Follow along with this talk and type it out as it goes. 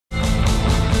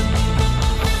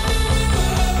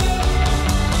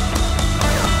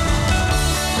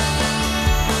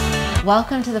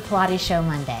Welcome to the Pilates Show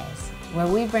Mondays, where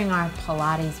we bring our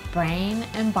Pilates brain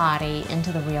and body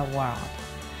into the real world.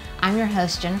 I'm your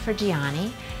host, Jennifer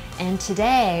Gianni, and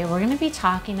today we're going to be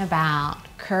talking about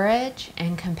courage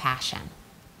and compassion.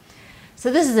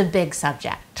 So this is a big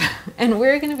subject, and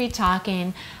we're going to be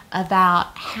talking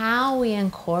about how we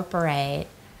incorporate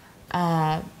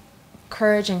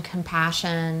courage and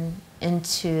compassion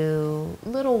into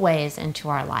little ways into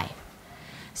our life.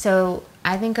 So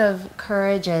I think of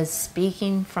courage as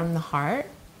speaking from the heart,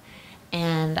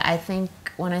 and I think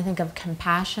when I think of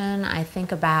compassion, I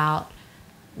think about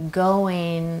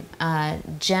going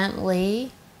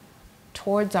gently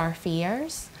towards our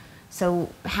fears. So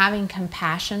having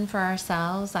compassion for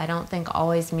ourselves, I don't think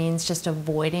always means just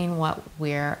avoiding what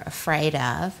we're afraid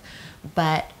of,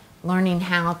 but learning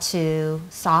how to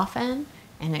soften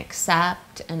and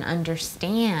accept and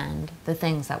understand the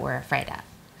things that we're afraid of.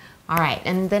 All right,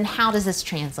 and then how does this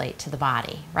translate to the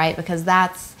body, right? Because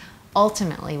that's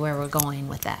ultimately where we're going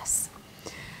with this.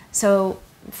 So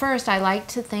first, I like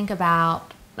to think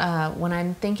about, when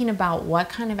I'm thinking about what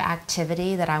kind of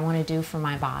activity that I want to do for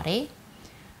my body,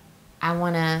 I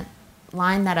want to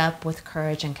line that up with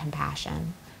courage and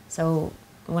compassion. So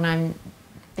when I'm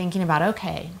thinking about,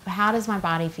 okay, how does my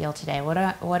body feel today? What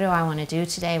do I want to do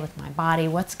today with my body?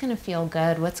 What's going to feel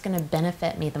good? What's going to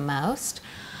benefit me the most?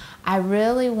 I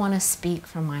really want to speak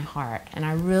from my heart, and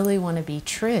I really want to be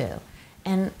true.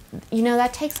 And you know,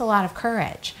 that takes a lot of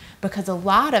courage, because a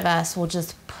lot of us will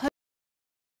just put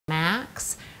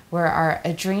max where our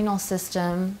adrenal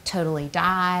system totally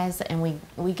dies and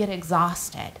we get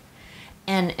exhausted.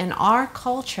 And in our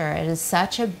culture, it is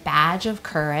such a badge of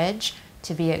courage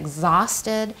to be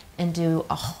exhausted and do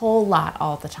a whole lot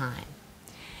all the time.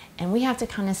 And we have to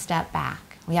kind of step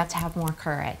back. We have to have more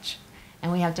courage.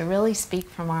 And we have to really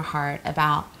speak from our heart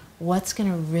about what's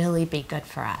going to really be good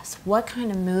for us. What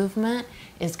kind of movement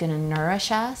is going to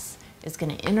nourish us, is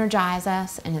going to energize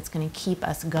us, and it's going to keep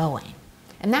us going.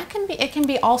 And that can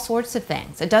be all sorts of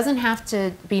things. It doesn't have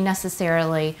to be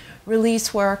necessarily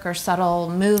release work or subtle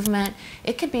movement.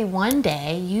 It could be one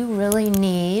day you really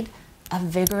need a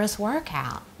vigorous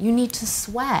workout. You need to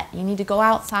sweat. You need to go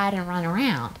outside and run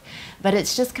around. But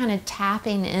it's just kind of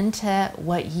tapping into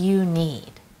what you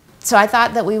need. So I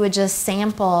thought that we would just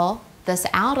sample this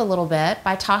out a little bit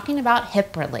by talking about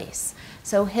hip release.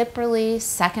 So hip release,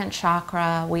 second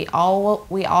chakra, we all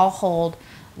hold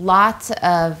lots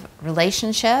of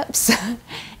relationships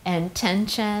and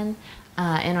tension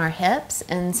in our hips,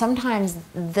 and sometimes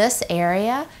this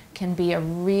area can be a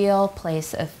real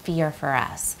place of fear for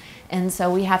us. And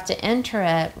so we have to enter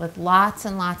it with lots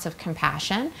and lots of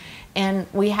compassion, and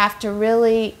we have to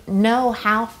really know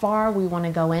how far we want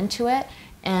to go into it,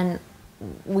 and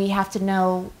we have to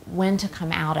know when to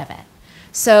come out of it.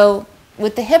 So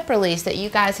with the hip release that you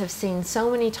guys have seen so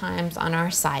many times on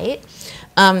our site,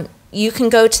 you can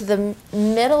go to the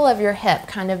middle of your hip,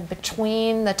 kind of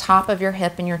between the top of your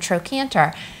hip and your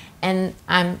trochanter. And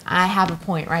I have a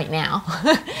point right now.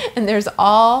 And there's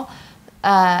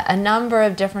a number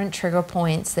of different trigger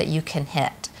points that you can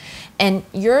hit. And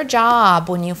your job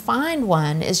when you find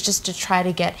one is just to try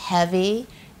to get heavy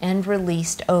and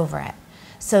released over it,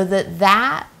 so that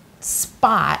that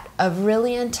spot of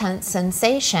really intense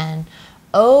sensation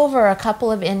over a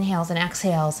couple of inhales and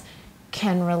exhales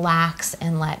can relax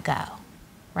and let go,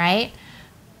 right?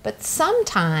 But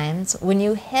sometimes when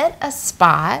you hit a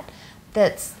spot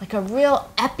that's like a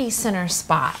real epicenter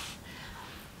spot,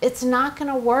 it's not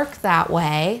going to work that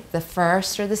way the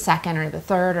first or the second or the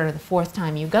third or the fourth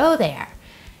time you go there.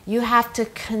 You have to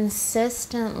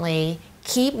consistently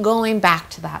keep going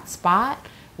back to that spot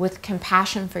with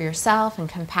compassion for yourself and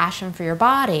compassion for your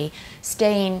body,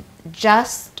 staying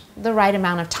just the right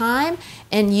amount of time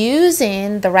and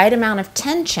using the right amount of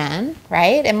tension,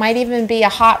 right? It might even be a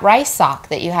hot rice sock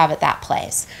that you have at that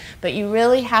place, but you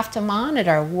really have to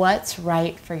monitor what's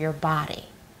right for your body.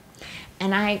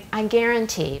 And I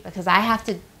guarantee, because I have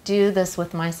to do this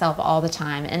with myself all the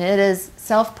time, and it is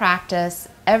self-practice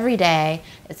every day.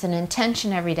 It's an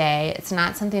intention every day. It's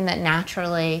not something that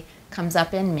naturally comes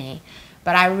up in me.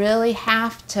 But I really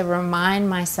have to remind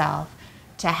myself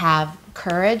to have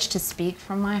courage to speak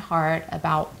from my heart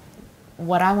about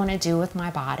what I want to do with my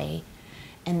body,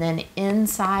 and then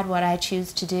inside what I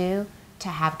choose to do, to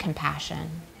have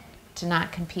compassion, to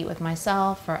not compete with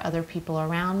myself or other people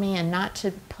around me, and not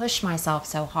to push myself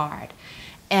so hard.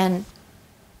 And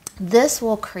this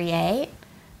will create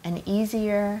an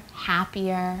easier,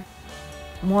 happier,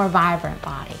 more vibrant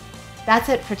body. That's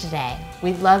it for today.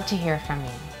 We'd love to hear from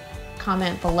you.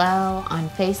 Comment below on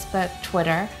Facebook,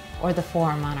 Twitter, or the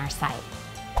forum on our site.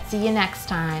 See you next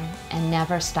time, and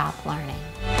never stop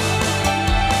learning.